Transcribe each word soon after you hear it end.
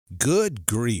Good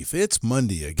grief, it's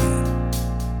Monday again.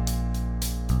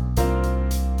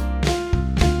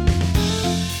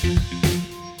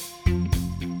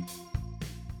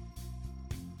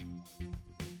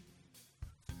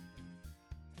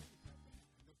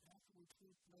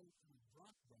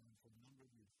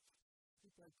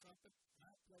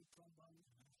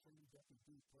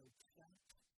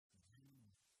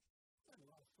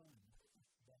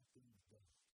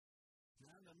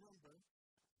 Now I remember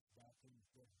back in the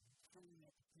day, sitting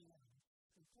at the piano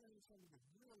and playing some of the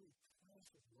really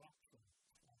classic rock songs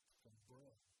like some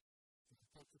Bread, with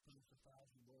the picture piece of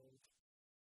 1,000 words,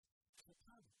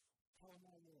 Chicago, Tell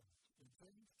My Words, and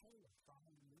James Taylor,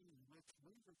 Find Me, which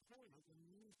we recorded and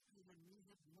used even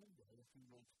Music Monday a few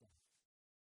weeks back.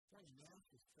 One of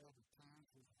Nash's favorite tunes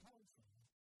was a home song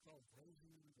called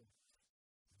Grazin.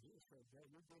 Yes, so Joe,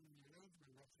 you're bringing the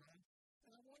arrangement up time,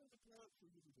 and I wanted to play it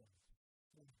for you today.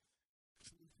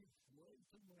 Way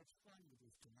too much fun with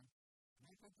this tonight.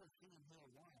 And I think we'll see in here a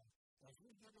while as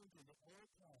we get into the old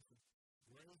classic,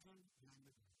 Grazin in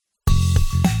the Day.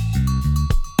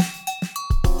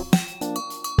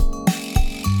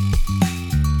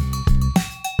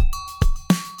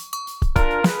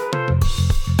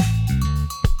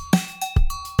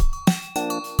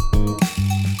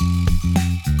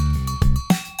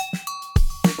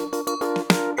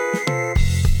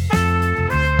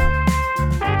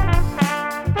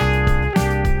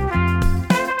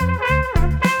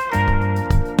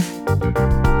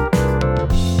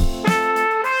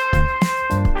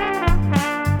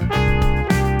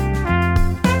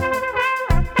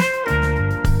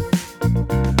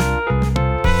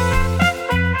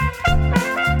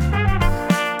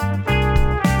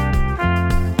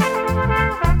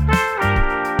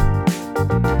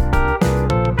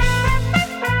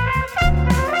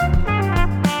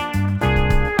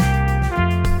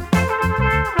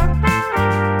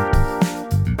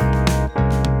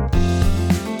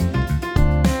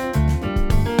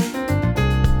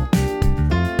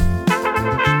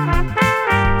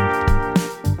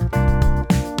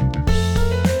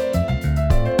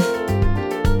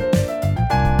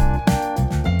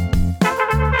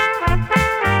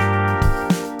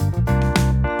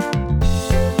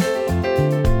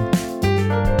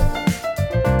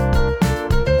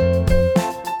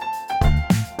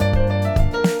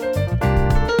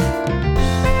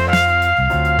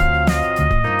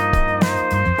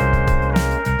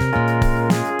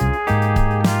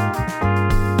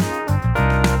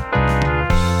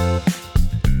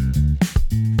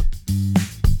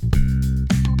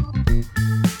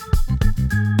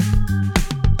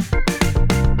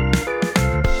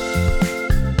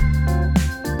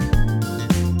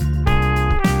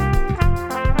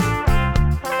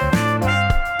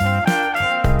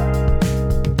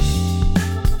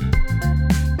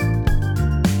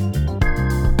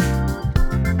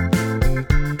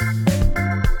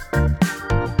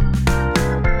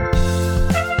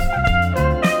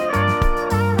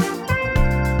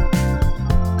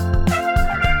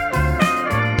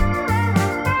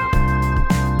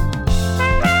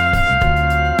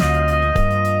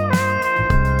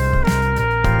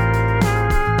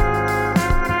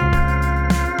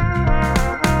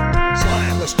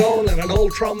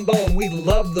 Trombone, we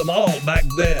loved them all back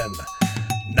then.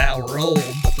 Now we're old,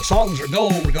 but the songs are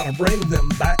gold. We're gonna bring them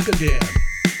back again.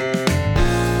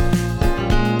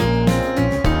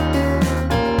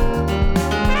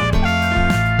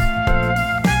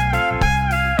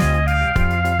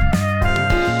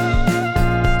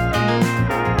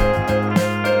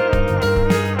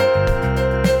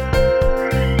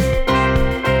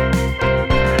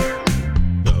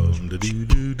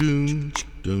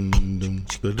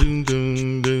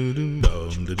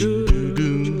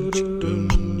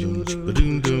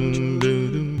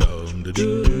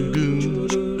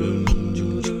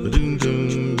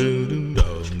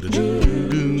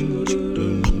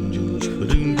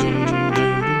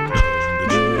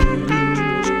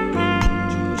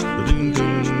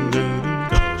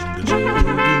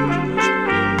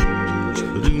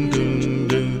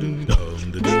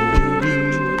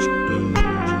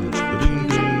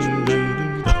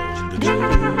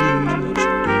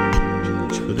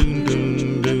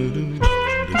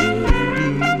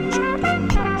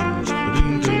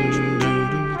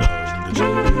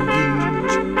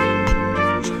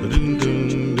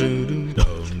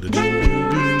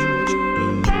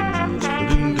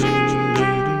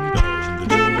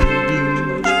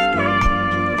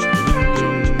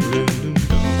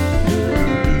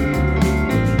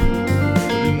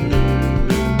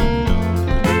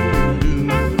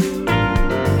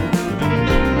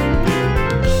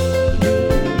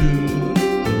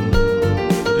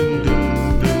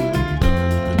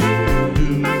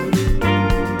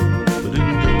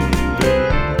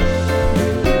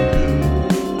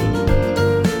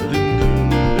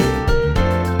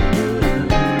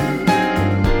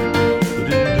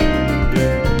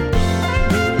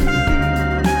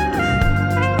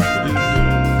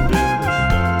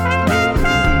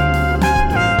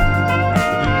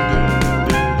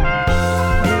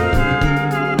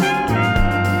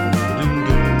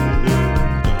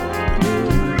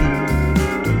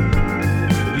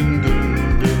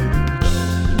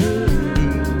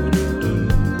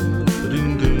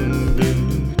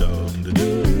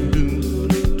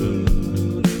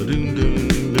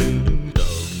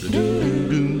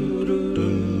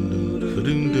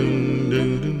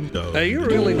 Now, you're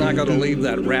really not going to leave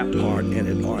that rap part in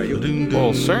it, are you?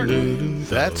 Well, certainly.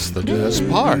 That's the best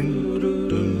part.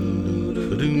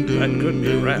 That could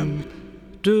be rap.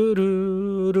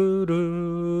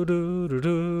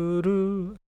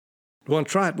 You want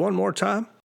to try it one more time?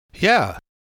 Yeah.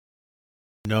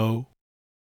 No.